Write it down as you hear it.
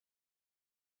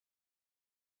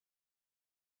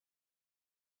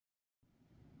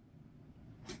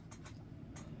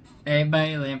Hey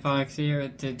everybody, LandFox here.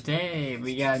 Today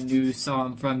we got a new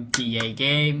song from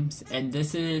DAGames, and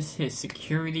this is his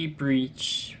Security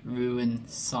Breach Ruin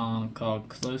song called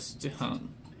Close to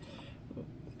Home.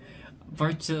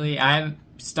 Unfortunately, I haven't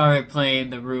started playing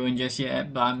the Ruin just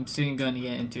yet, but I'm soon going to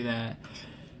get into that.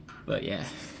 But yeah.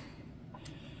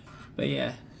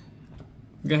 We're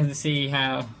going to see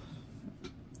how...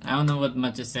 I don't know what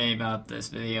much to say about this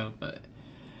video, but...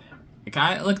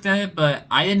 I looked at it, but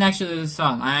I didn't actually do the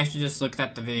song. I actually just looked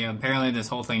at the video. Apparently this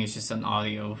whole thing is just an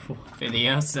audio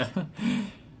video, so...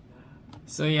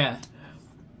 So yeah.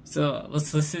 So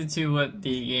let's listen to what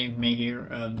the game maker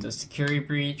of the Security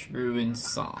Breach Ruin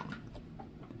song.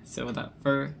 So without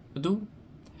further ado,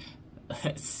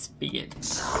 let's begin.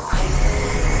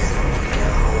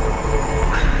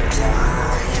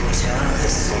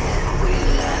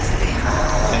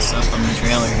 Myself from the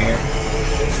trailer here.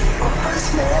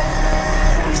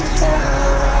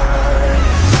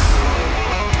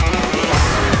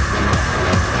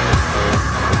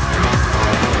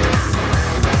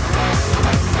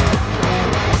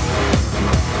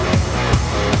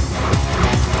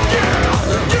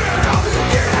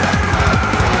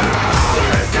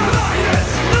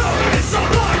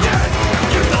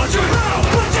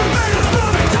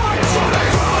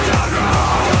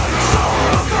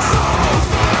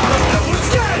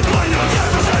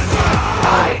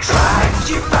 I dragged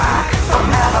you back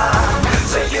from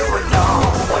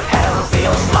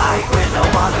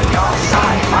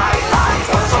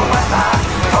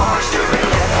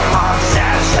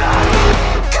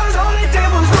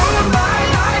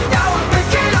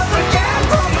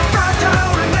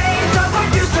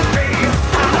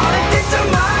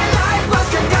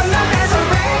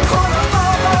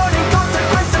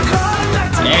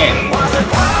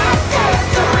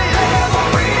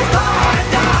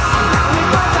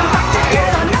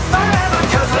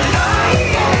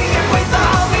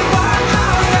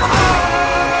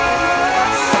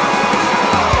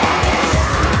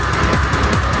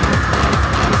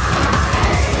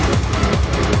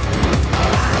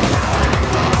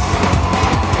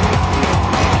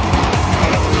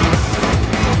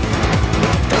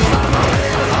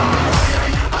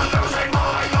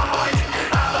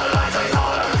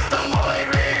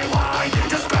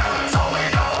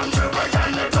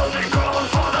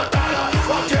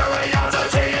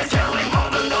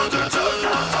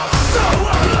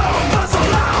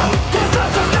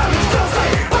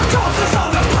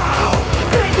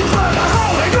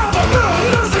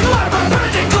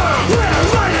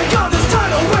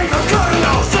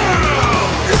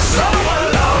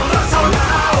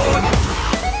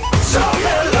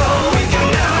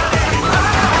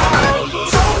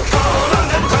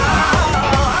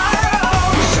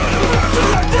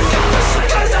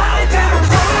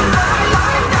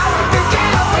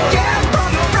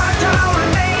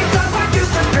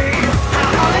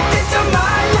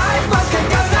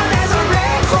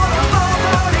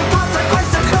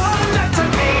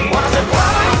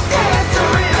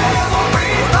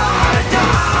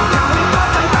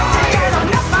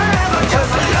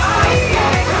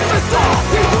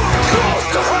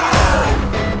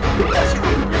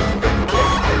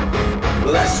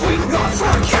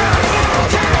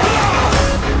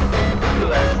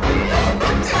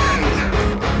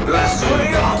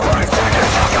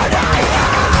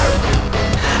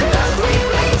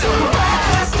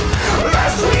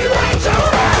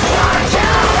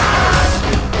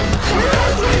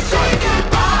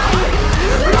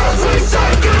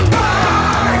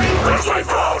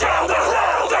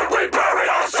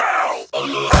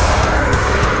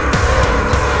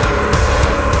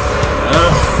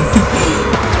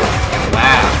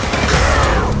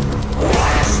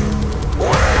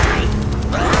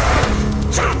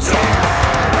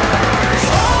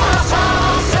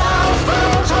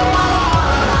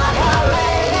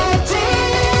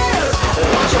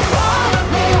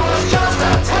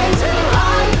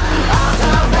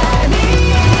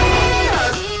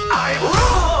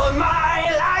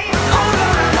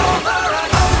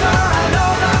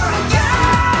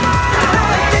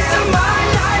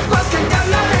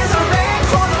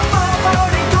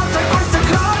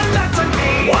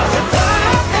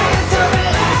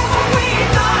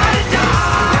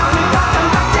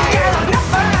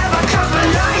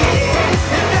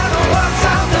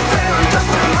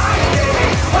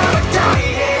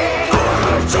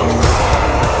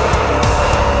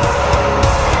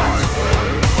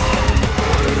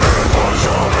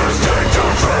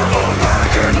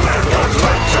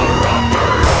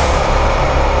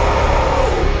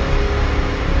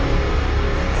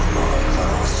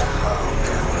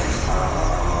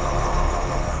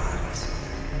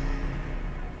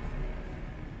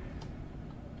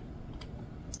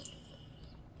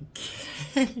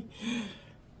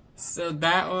So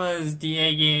that was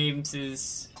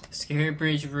DAGames' Scary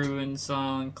Bridge Ruin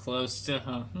song, Close to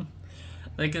Home.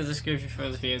 Link in the description for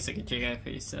this video so you can check it out for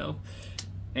yourself.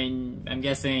 And I'm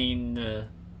guessing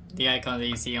the icon that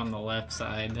you see on the left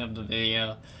side of the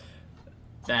video,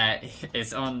 that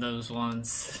is on those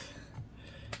ones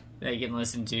that you can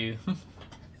listen to.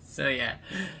 So yeah.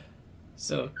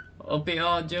 So hope you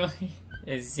all enjoy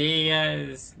and see you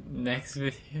guys next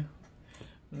video.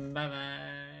 Bye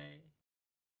bye.